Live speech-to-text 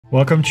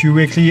Welcome to your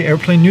weekly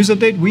airplane news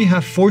update. We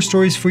have 4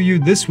 stories for you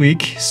this week.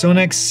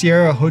 Sonex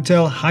Sierra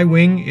Hotel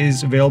Highwing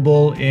is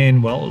available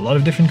in, well, a lot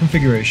of different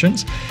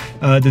configurations.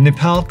 The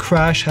Nepal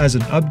Crash has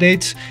an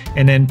update,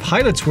 and then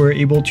pilots were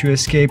able to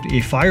escape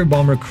a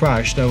Firebomber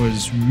crash that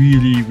was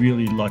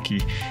really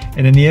lucky.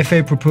 And then the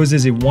FAA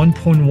proposes a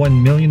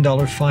 $1.1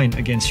 million fine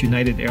against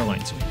United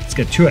Airlines. Let's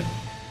get to it.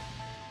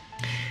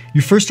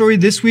 Your first story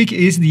this week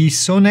is the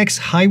Sonex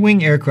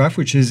Highwing aircraft,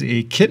 which is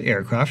a kit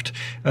aircraft,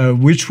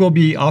 which will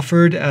be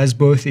offered as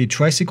both a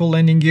tricycle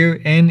landing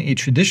gear and a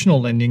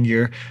traditional landing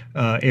gear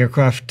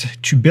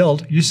aircraft to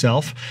build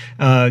yourself.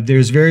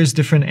 There's various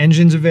different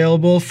engines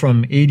available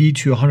from 80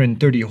 to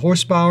 130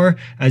 horsepower,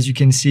 as you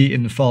can see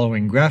in the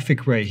following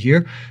graphic right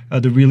here.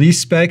 The release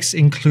specs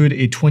include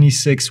a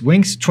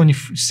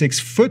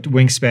 26-foot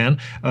wingspan,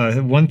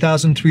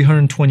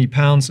 1,320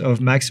 pounds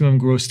of maximum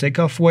gross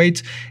takeoff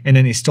weight, and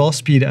then a stall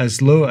speed as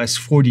low as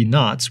 40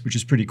 knots, which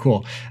is pretty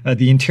cool.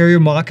 The interior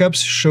mock-ups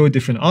show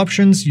different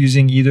options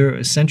using either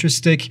a center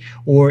stick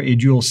or a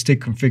dual stick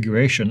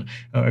configuration.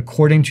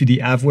 According to the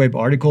AvWeb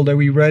article that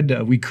we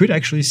read, we could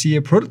actually see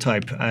a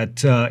prototype at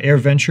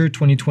AirVenture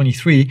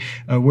 2023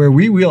 where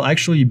we will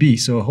actually be.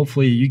 So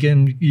hopefully you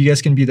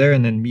guys can be there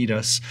and then meet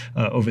us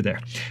over there.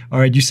 All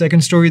right, your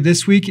second story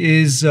this week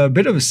is a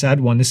bit of a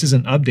sad one. This is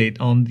an update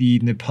on the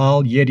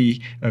Nepal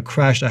Yeti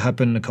crash that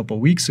happened a couple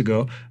weeks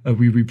ago.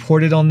 We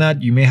reported on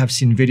that. You may have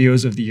seen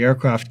videos of the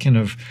aircraft kind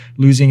of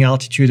losing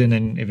altitude and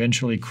then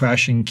eventually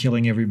crashing,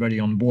 killing everybody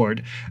on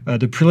board.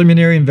 The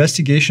preliminary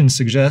investigation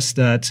suggests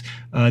that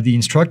the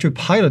instructor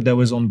pilot that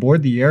was on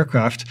board the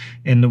aircraft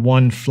and the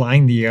one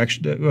flying the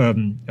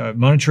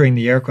monitoring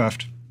the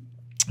aircraft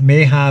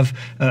may have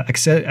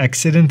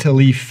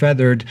accidentally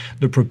feathered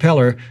the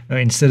propeller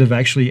instead of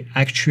actually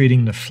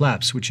actuating the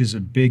flaps, which is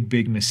a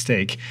big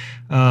mistake.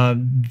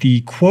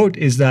 The quote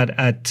is that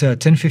at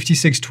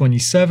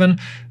 10:56:27,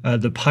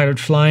 the pilot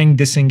flying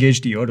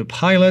disengaged the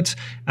autopilot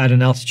at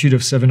an altitude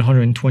of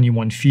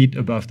 721 feet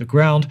above the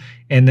ground,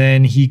 and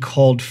then he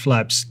called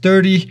flaps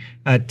 30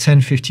 at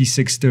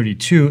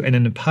 10:56:32, and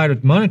then the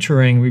pilot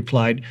monitoring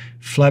replied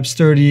flaps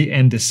 30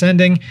 and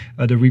descending.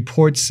 The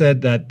report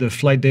said that the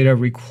flight data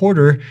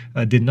recorder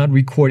did not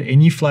record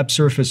any flap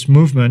surface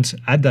movement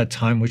at that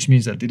time, which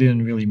means that they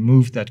didn't really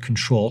move that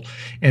control.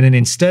 And then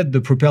instead,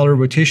 the propeller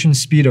rotation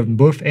speed of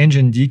both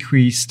engines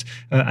decreased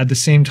at the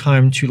same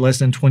time to less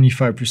than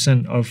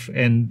 25%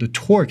 and the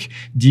torque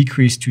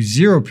decreased to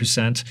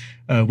 0%,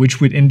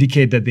 which would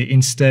indicate that they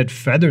instead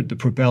feathered the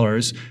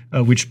propellers,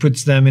 which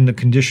puts them in the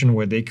condition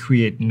where they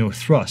create no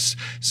thrust.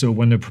 So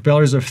when the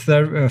propellers are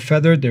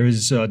feathered, there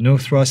is no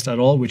thrust at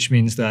all, which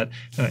means that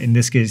in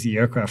this case, the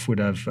aircraft would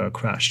have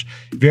crashed.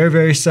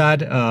 Very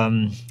sad.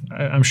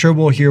 I'm sure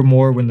we'll hear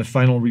more when the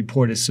final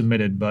report is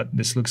submitted, but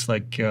this looks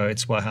like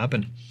it's what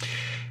happened.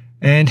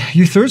 And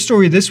your third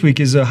story this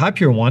week is a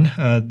happier one.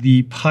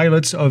 The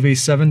pilots of a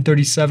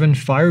 737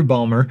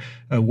 Firebomber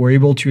were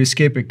able to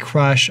escape a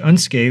crash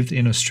unscathed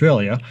in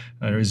Australia.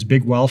 There's a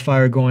big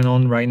wildfire going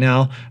on right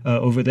now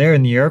over there,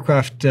 and the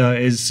aircraft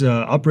is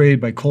operated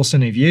by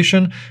Coulson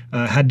Aviation,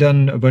 had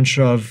done a bunch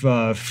of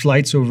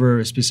flights over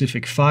a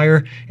specific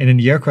fire, and then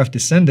the aircraft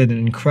descended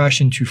and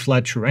crashed into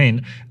flat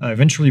terrain,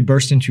 eventually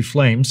burst into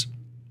flames.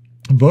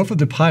 Both of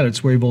the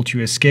pilots were able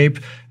to escape,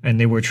 and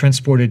they were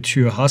transported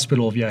to a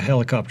hospital via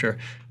helicopter.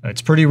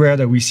 It's pretty rare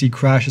that we see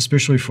crash,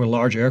 especially for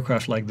large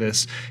aircraft like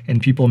this, and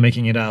people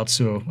making it out,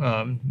 so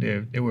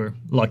they were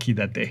lucky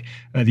that day.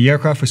 The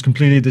aircraft was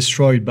completely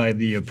destroyed by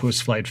the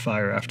post-flight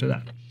fire after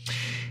that.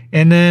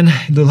 And then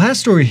the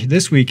last story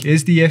this week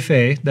is the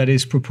FAA that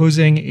is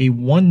proposing a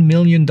 $1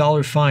 million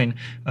fine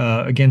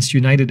against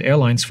United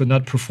Airlines for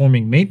not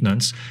performing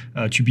maintenance.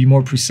 To be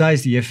more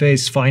precise, the FAA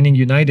is fining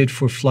United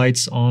for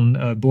flights on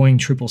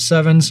Boeing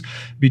 777s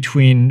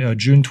between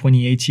June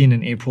 2018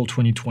 and April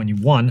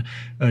 2021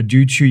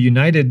 due to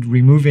United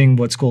removing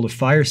what's called a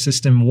fire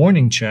system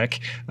warning check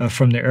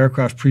from the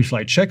aircraft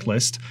pre-flight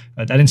checklist.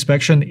 That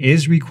inspection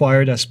is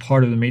required as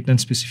part of the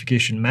maintenance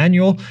specification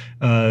manual.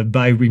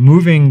 By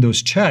removing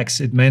those checks,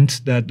 it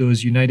meant that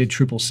those United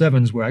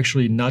 777s were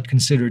actually not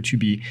considered to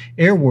be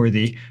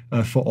airworthy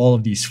for all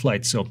of these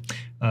flights. So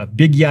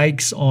big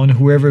yikes on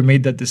whoever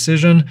made that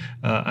decision.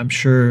 I'm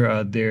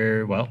sure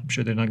they're not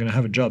going to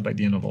have a job by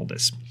the end of all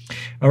this.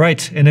 All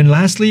right, and then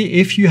lastly,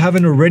 if you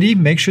haven't already,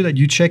 make sure that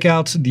you check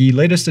out the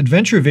latest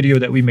adventure video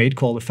that we made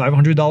called the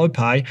 $500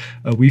 Pie.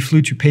 We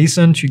flew to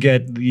Payson to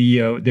get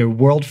their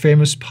world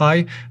famous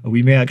pie.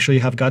 We may actually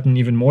have gotten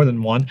even more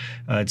than one.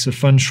 It's a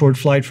fun short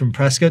flight from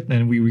Prescott,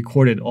 and we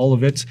recorded all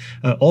of it.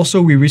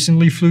 Also, we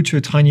recently flew to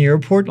a tiny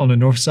airport on the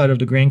north side of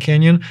the Grand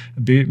Canyon.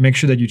 Make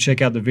sure that you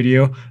check out the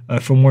video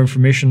for more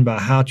information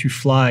about how to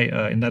fly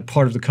in that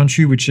part of the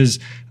country, which is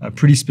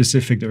pretty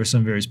specific. There are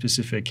some very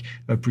specific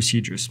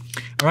procedures.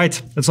 All right,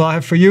 that's all I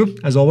have for you.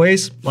 As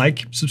always,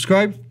 like,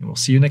 subscribe, and we'll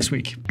see you next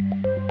week.